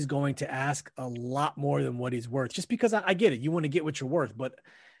Darby's going to ask a lot more than what he's worth, just because I get it. You want to get what you're worth, but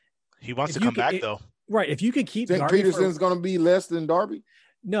he wants to come back though. Right. If you could keep Darby, Peterson's going to be less than Darby.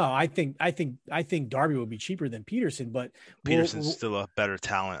 No, I think Darby will be cheaper than Peterson, but Peterson's still a better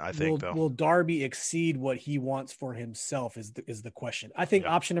talent. I think will Darby exceed what he wants for himself is the question. I think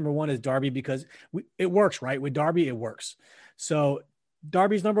option number 1 is Darby because it works, right? With Darby, it works. So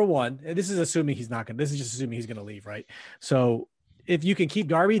Darby's number 1. And this is just assuming he's going to leave, right? So if you can keep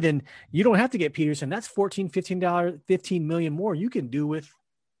Darby, then you don't have to get Peterson. That's $15 million more you can do with,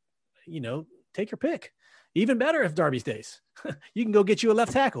 take your pick. Even better if Darby stays. You can go get you a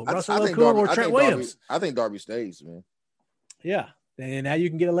left tackle, Russell Okung or Trent Williams. I think Darby stays, man. Yeah. And now you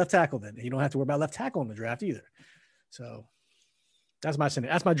can get a left tackle then. You don't have to worry about left tackle in the draft either. So that's my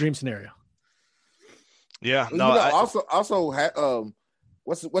scenario. That's my dream scenario. Yeah. No.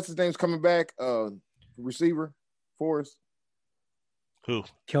 What's his name's coming back? Receiver for us. Who?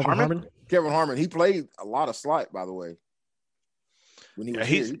 Kelvin Harmon. Kevin Harmon. He played a lot of slot, by the way. When he was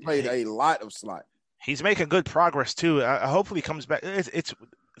here, he played a lot of slot. He's making good progress too. Hopefully he comes back. It's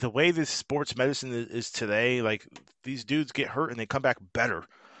the way this sports medicine is today. Like these dudes get hurt and they come back better.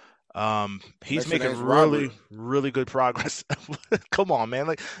 He's making really good progress. Come on, man!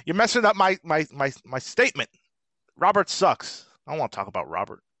 Like you're messing up my statement. Robert sucks. I don't want to talk about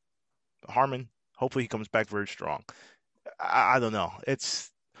Robert. Harmon. Hopefully he comes back very strong. I don't know.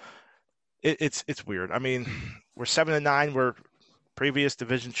 It's weird. I mean, we're 7-9. We're previous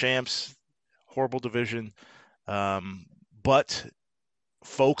division champs. Horrible division, but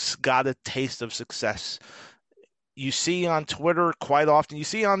folks got a taste of success you see on Twitter quite often, you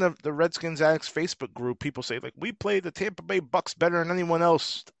see on the Redskins Addicts Facebook group, people say, like, we played the Tampa Bay Bucks better than anyone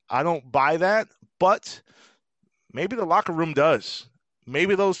else. I don't buy that, but maybe the locker room does.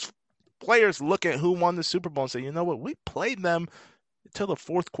 Maybe those players look at who won the Super Bowl and say, you know what, we played them until the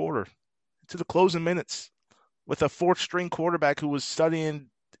fourth quarter, to the closing minutes, with a fourth-string quarterback who was studying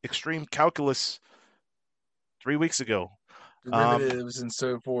extreme calculus 3 weeks ago. Derivatives and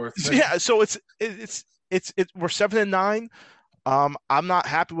so forth. Yeah, so it's we're 7-9. I'm not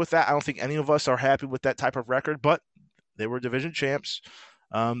happy with that. I don't think any of us are happy with that type of record, but they were division champs.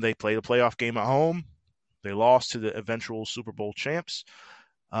 They played a playoff game at home. They lost to the eventual Super Bowl champs.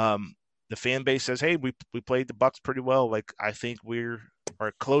 The fan base says, hey, we played the Bucks pretty well. Like, I think we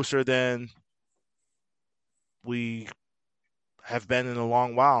are closer than we have been in a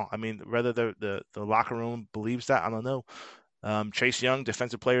long while. I mean, whether the locker room believes that, I don't know. Chase Young,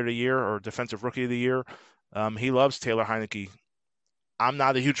 Defensive Player of the Year or Defensive Rookie of the Year. He loves Taylor Heineke. I'm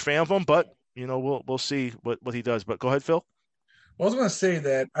not a huge fan of him, but we'll see what he does. But go ahead, Phil. Well, I was going to say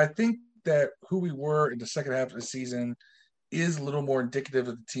that I think that who we were in the second half of the season is a little more indicative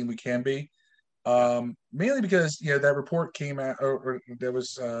of the team we can be. Mainly because that report came out, or there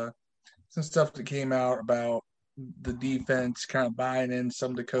was some stuff that came out about the defense kind of buying in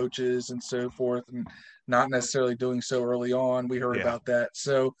some of the coaches and so forth, and not necessarily doing so early on. We heard about that.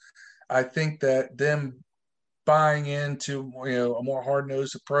 So I think that them buying into a more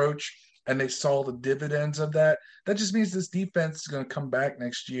hard-nosed approach, and they saw the dividends of that. That just means this defense is going to come back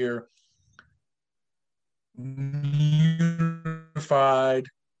next year unified,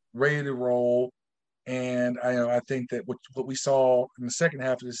 ready to roll. And I think that what we saw in the second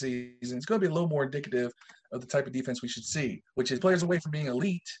half of the season is going to be a little more indicative of the type of defense we should see, which is players away from being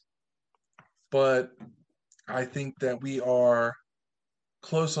elite. But I think that we are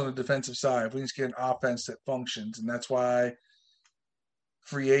close on the defensive side. We need to get an offense that functions, and that's why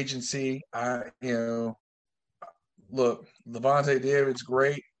free agency. Look, Lavonte David's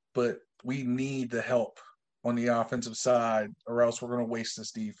great, but we need the help on the offensive side, or else we're going to waste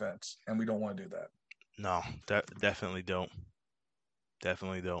this defense, and we don't want to do that. No, definitely don't.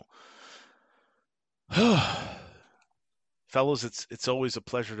 Definitely don't. Fellas, it's always a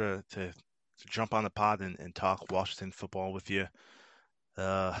pleasure to jump on the pod and talk Washington football with you.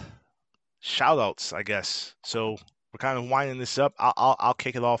 Shout outs, I guess. So we're kind of winding this up. I'll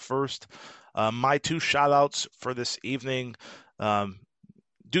kick it off first. My two shout outs for this evening.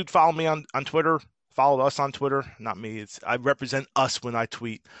 Dude, follow me on Twitter. Follow us on Twitter. Not me. I represent us when I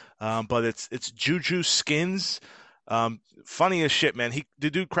tweet. But it's Juju Skins. Funny as shit, man. The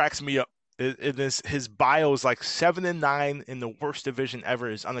dude cracks me up. His bio is like 7-9 in the worst division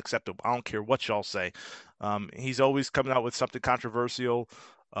ever is unacceptable. I don't care what y'all say. He's always coming out with something controversial.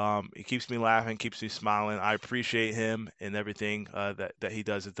 He keeps me laughing, keeps me smiling. I appreciate him and everything that he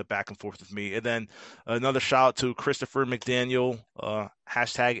does at the back and forth with me. And then another shout out to Christopher McDaniel,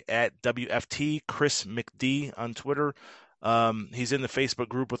 hashtag at WFT Chris McD on Twitter. He's in the Facebook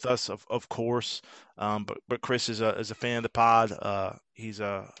group with us, of course. But Chris is a fan of the pod. He's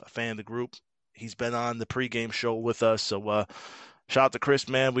a fan of the group. He's been on the pregame show with us. So shout out to Chris,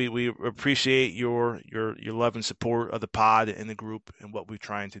 man. We appreciate your love and support of the pod and the group and what we're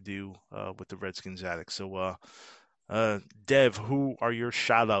trying to do with the Redskins Addicts. So Dev, who are your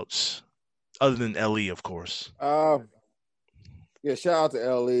shout outs other than LE, of course? Yeah, shout out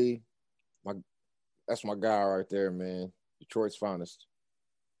to LE. That's my guy right there, man. Detroit's finest.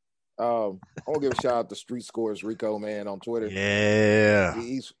 I want to give a shout out to Street Scores Rico, man, on Twitter. Yeah,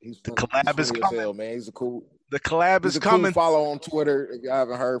 he's the collab is coming, hell, man. He's a cool. The collab is coming. Cool follow on Twitter. If you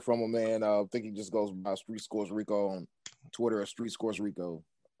haven't heard from him, man, I think he just goes by Street Scores Rico on Twitter or Street Scores Rico.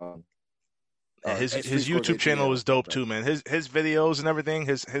 His YouTube channel is dope too, man. His videos and everything,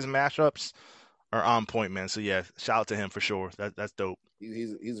 his mashups are on point, man. So yeah, shout out to him for sure. That's dope.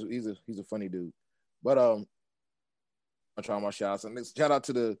 He's a funny dude. But I'm trying my shout outs. And shout out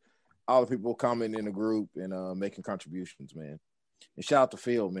to all the people commenting in the group and making contributions, man. And shout out to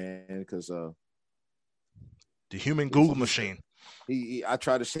Phil, man, because the human Google machine. I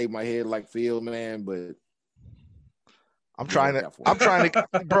try to shave my head like Phil, man, but I'm trying to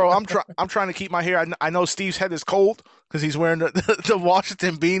keep my hair. I know Steve's head is cold because he's wearing the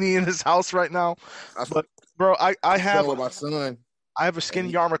Washington beanie in his house right now. But bro, I have with my son. I have a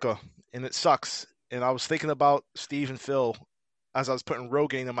skin yarmulke and it sucks. And I was thinking about Steve and Phil as I was putting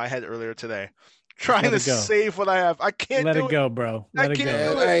Rogaine in my head earlier today, trying to save what I have. I can't let it go, bro. Let it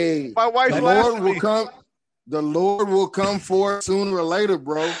go. Hey, my wife the Lord will come forth sooner or later,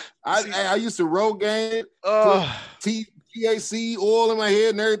 bro. I used to Rogaine, put THC oil in my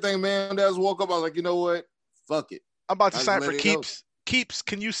head and everything, man. I just woke up, I was like, you know what? Fuck it. I'm about to I sign just for let it go. Keeps. Keeps,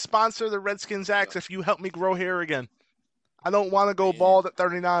 can you sponsor the Redskins Axe if you help me grow hair again? I don't want to go Man. bald at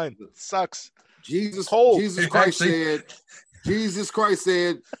 39. It sucks. Jesus Cold. Christ said,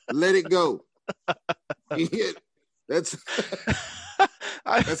 let it go. That's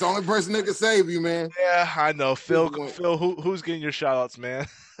that's the only person that can save you, man. Yeah, I know. Phil, who's getting your shout outs, man?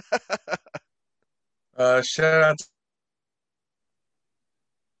 Shout out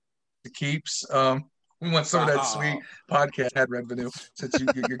to Keeps. We want some of that sweet podcast ad revenue since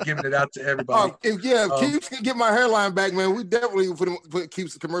you're giving it out to everybody. If Keeps can get my hairline back, man, we definitely put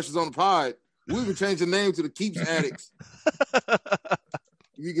Keeps commercials on the pod. We even change the name to the Keeps Addicts.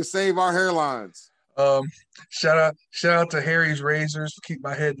 You can save our hairlines. Shout out to Harry's Razors. Keep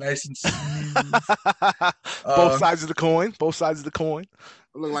my head nice and smooth. Both sides of the coin. Both sides of the coin.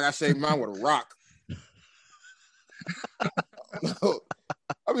 I look like I shaved mine with a rock.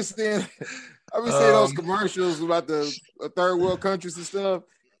 I be seeing those commercials about the third world countries and stuff.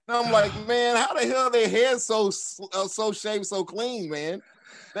 And I'm like, man, how the hell their hair so shaved so clean, man?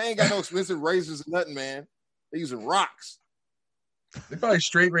 They ain't got no expensive razors or nothing, man. They using rocks. They probably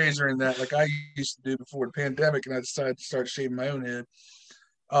straight razor in that, like I used to do before the pandemic, and I decided to start shaving my own head.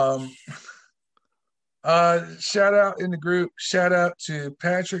 Shout out in the group. Shout out to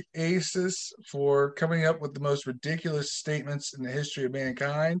Patrick Aces for coming up with the most ridiculous statements in the history of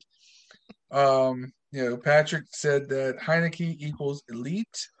mankind. Patrick said that Heineke equals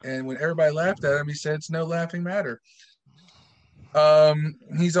elite, and when everybody laughed at him, he said it's no laughing matter.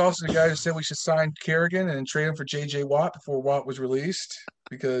 He's also the guy who said we should sign Kerrigan and trade him for J.J. Watt before Watt was released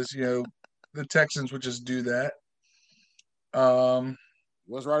because, the Texans would just do that.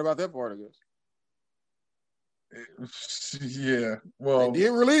 What's right about that part, I guess? Yeah. Well, they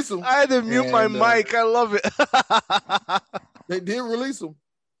did release him. I had to mute my mic. I love it. They did release him.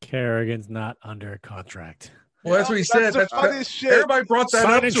 Kerrigan's not under contract. Well, that's what he said. That's the funniest shit. Everybody brought that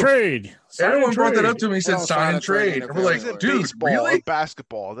sign up and to trade. him. Everyone brought that up to me. He said sign and trade. And we're like, dude, baseball really? Or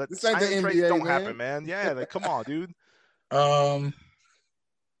basketball. That this ain't sign the and NBA, trades don't man. happen, man. Yeah, like come on, dude.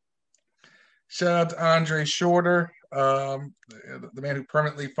 Shout out to Andre Shorter, the man who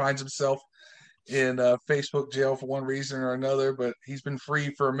permanently finds himself in Facebook jail for one reason or another, but he's been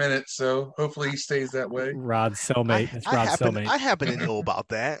free for a minute, so hopefully he stays that way. Rod's cellmate. That's Rod's cellmate. I happen to know about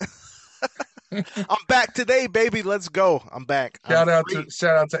that. I'm back today, baby. Let's go. I'm back. Shout out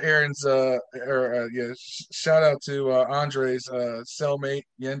to Aaron's shout out to Andre's cellmate,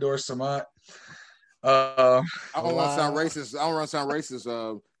 Yendor Samat. I don't want to sound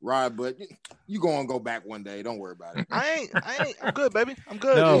racist. Rod, but you gonna go back one day. Don't worry about it. I ain't. I'm good, baby. I'm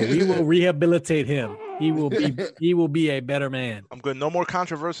good. No, we will rehabilitate him. He will be a better man. I'm good. No more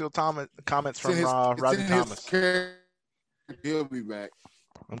controversial comments from Rodney Thomas. He'll be back.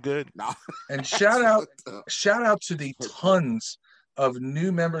 I'm good. Nah. And shout out to the tons of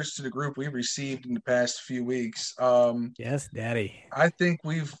new members to the group we've received in the past few weeks. Yes, Daddy. I think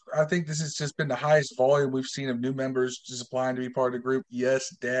this has just been the highest volume we've seen of new members just applying to be part of the group. Yes,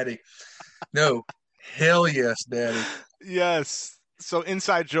 Daddy. No, hell yes, Daddy. Yes. So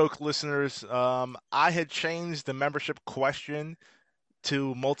inside joke listeners, I had changed the membership question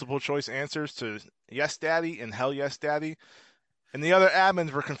to multiple choice answers to yes, Daddy and hell yes, Daddy. And the other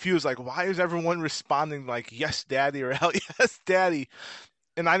admins were confused, like, why is everyone responding like, yes, Daddy, or hell yes, Daddy?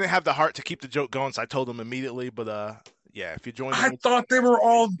 And I didn't have the heart to keep the joke going, so I told them immediately. But, yeah, if you join... I thought they were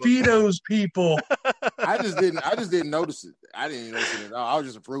all Vito's people. I just didn't notice it. I didn't notice it at all. I was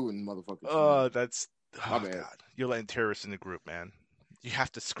just approving motherfuckers. That's... Oh, God. You're letting terrorists in the group, man. You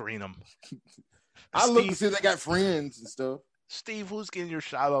have to screen them. I look to see if they got friends and stuff. Steve, who's getting your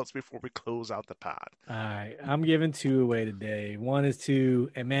shout-outs before we close out the pod? All right. I'm giving two away today. One is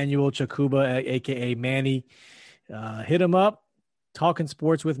to Emmanuel Chakuba, a.k.a. Manny. Hit him up. Talking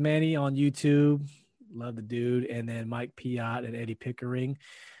Sports with Manny on YouTube. Love the dude. And then Mike Piott and Eddie Pickering.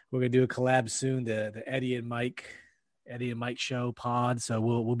 We're going to do a collab soon, the Eddie and Mike show pod. So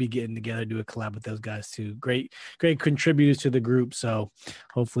we'll be getting together, do a collab with those guys too. Great contributors to the group. So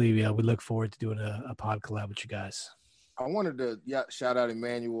hopefully we look forward to doing a pod collab with you guys. I wanted to shout out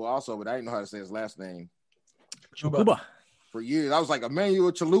Emmanuel also, but I didn't know how to say his last name. Chalupa. For years, I was like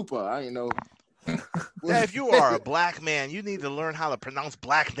Emmanuel Chalupa. I didn't know. Yeah, if you are a black man, you need to learn how to pronounce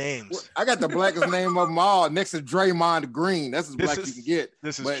black names. I got the blackest name of them all next to Draymond Green. That's as black you can get.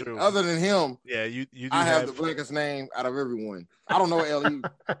 This is true. Other than him, yeah, you I have the blackest name out of everyone. I don't know what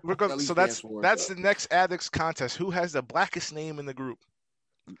LE. So that's the next Addicts contest. Who has the blackest name in the group?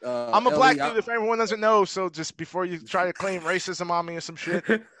 I'm a black dude, if everyone doesn't know. So just before you try to claim racism on me or some shit,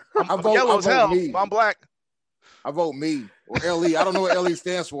 I'm yellow as hell. I'm black. I vote me or LE. I don't know what LE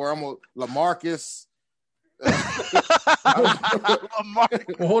stands for. I'm a Lamarcus.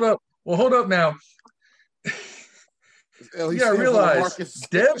 Lamarcus. Well, hold up now. You gotta realize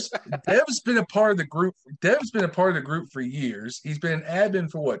Dev's been a part of the group. Dev's been a part of the group for years. He's been an admin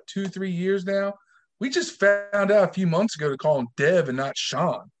for what, 2-3 years now. We just found out a few months ago to call him Dev and not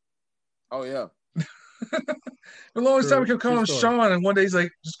Sean. Oh yeah. The longest time we kept calling him Sean, and one day he's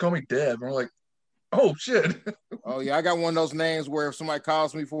like, "Just call me Dev," and we're like, "Oh shit." Oh yeah, I got one of those names where if somebody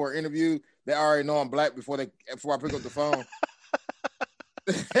calls me for an interview, they already know I'm black before I pick up the phone.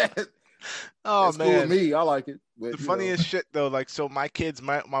 Oh That's man, cool with me. I like it. But, the funniest shit though, like, so my kids,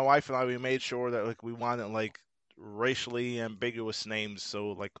 my wife and I, we made sure that like we wanted like racially ambiguous names.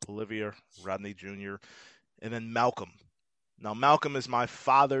 So like Olivia, Rodney Jr., and then Malcolm. Now Malcolm is my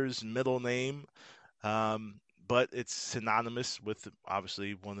father's middle name, but it's synonymous with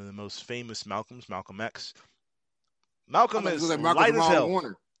obviously one of the most famous Malcolms, Malcolm X. Malcolm is like light as hell.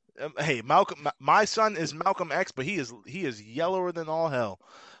 Warner. Hey, Malcolm, my son is Malcolm X, but he is yellower than all hell.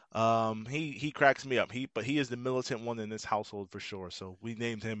 He cracks me up. But he is the militant one in this household for sure. So we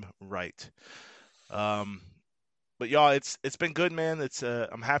named him right. But y'all, it's been good, man.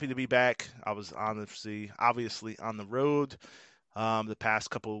 I'm happy to be back. I was obviously on the road the past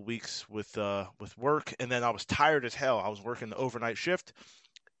couple of weeks with work, and then I was tired as hell. I was working the overnight shift,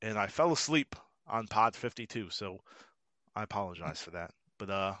 and I fell asleep on Pod 52. So I apologize for that. But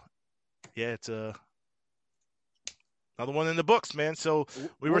yeah, it's another one in the books, man. So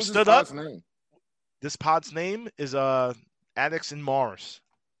we were stood up. This pod's name is Addicts and Mars.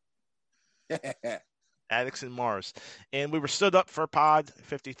 Addicts and Mars. And we were stood up for Pod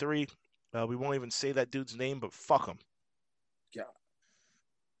 53. We won't even say that dude's name, but fuck him. Yeah.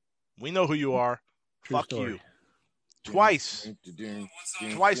 We know who you are. True fuck story. You. Twice you've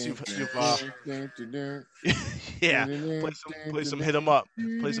yeah, play some hit 'em up.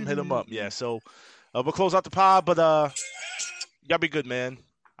 Play some hit 'em up. Yeah, so we'll close out the pod, but y'all be good, man.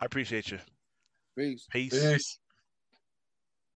 I appreciate you. Peace. Peace. Peace.